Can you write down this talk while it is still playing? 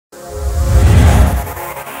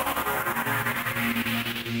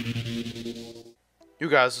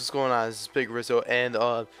guys, what's going on? This is Bigrizzo, and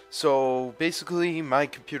so basically my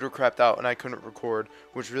computer crapped out and I couldn't record,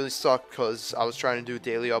 which really sucked because I was trying to do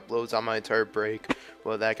daily uploads on my entire break.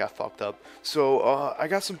 Well, that got fucked up. So I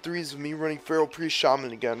got some threes of me running Feral Priest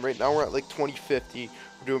Shaman again. Right now we're at like 2050.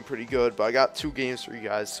 We're doing pretty good, but I got 2 games for you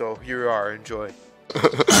guys, so here you are. Enjoy.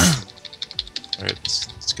 Alright,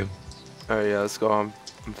 let's go. Alright, yeah, let's go. I'm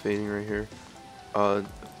fading right here.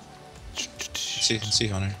 See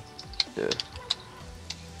Hunter. Yeah.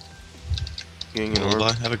 Getting an I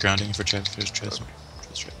orb. have a grounding for trap.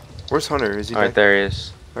 Where's Hunter? Is he Alright, back? there he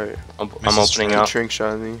is. Alright. I'm Mrs. opening He up. shrink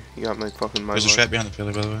shot me. He got my fucking mind. There's a trap behind the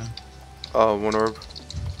pillar, by the way. 1 orb.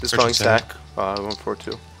 Dispelling stack.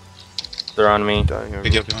 142. They're on me. Dying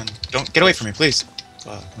Big up behind. Don't get away from me, please.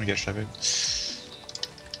 I'm gonna get trapped.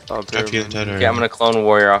 Yeah, Yeah, I'm gonna clone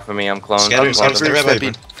warrior off of me. I'm cloned. Scatter, scatter, Feared scatter,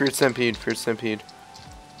 Stampede. Feared Stampede. Feared Stampede.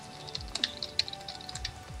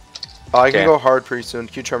 I can go hard pretty soon.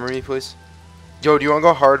 Can you tremor me, please? Yo, do you want to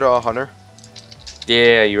go hard, Hunter?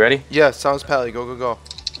 Yeah, you ready? Yeah, sounds pally. Go, go, go.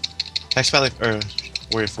 Hex Pally, or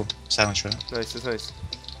Warrior full. Silence shot. Nice, that's nice.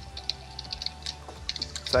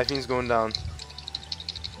 Siphon's going down.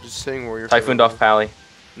 Just saying warrior. Typhooned off pally.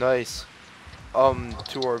 Nice.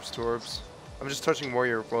 2 orbs, 2 orbs. I'm just touching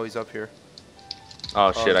warrior while he's up here.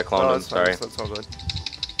 Oh shit, I cloned him. That's fine, Sorry. that's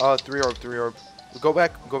all good. 3 orb, 3 orb. Go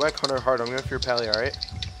back, Hunter hard. I'm gonna fear pally, alright?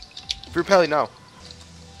 Fear pally now.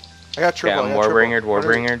 I got triple. Yeah, I'm warbringed.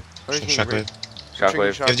 Shockwave.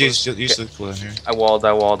 Shockwave. Use the cooldown here. I walled.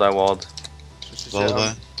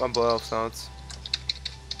 Lullaby. I'm blow off silence.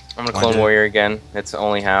 I'm gonna clone warrior again. It's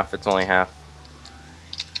only half.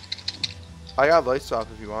 I got lights off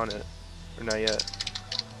if you want it. Or not yet.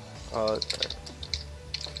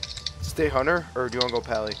 Stay Hunter, or do you want to go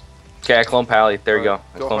pally? Okay, I clone pally. There you go.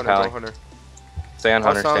 I Go clone Hunter, pally. go Hunter. Stay on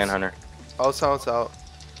Hunter. I'll silence out.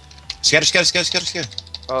 Scatter.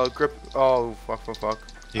 Grip. Oh, fuck.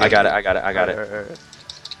 Yeah. I got it. Alright.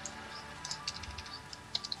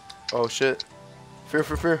 Oh shit.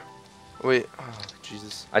 Fear. Wait. Oh,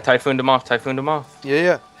 Jesus. I typhooned him off.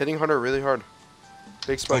 Yeah. Hitting Hunter really hard.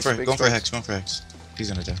 Big spikes. Going for Hex. He's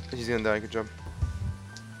gonna die. He's gonna die. Good job.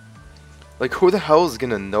 Like, who the hell is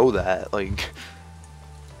gonna know that? Like.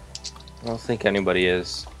 I don't think anybody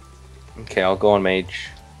is. Okay, I'll go on mage.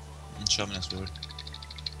 Shaman is forward.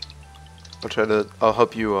 I'll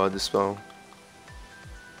help you dispel.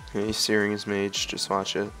 Yeah, he's searing his mage, just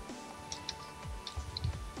watch it.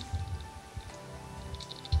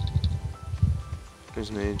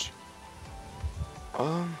 There's mage.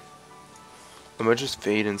 I might just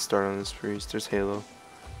fade and start on this priest. There's Halo.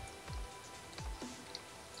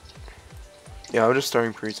 Yeah, I'm just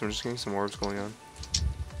starting priest. I'm just getting some orbs going on.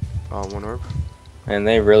 1 orb. And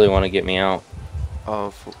they really want to get me out.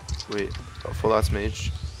 Full last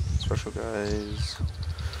mage. Special guys.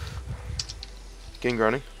 Getting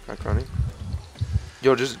grounding. Got grounding.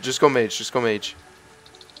 Yo, just go mage. Siphon.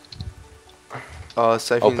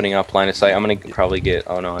 Opening up line of sight. I'm gonna probably get.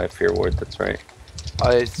 Oh no, I have fear ward. That's right.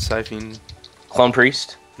 Siphon. Clone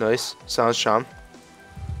priest. Nice. Sounds Sham.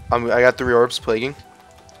 I got 3 orbs plaguing.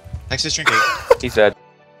 Hex is trinket. He's dead.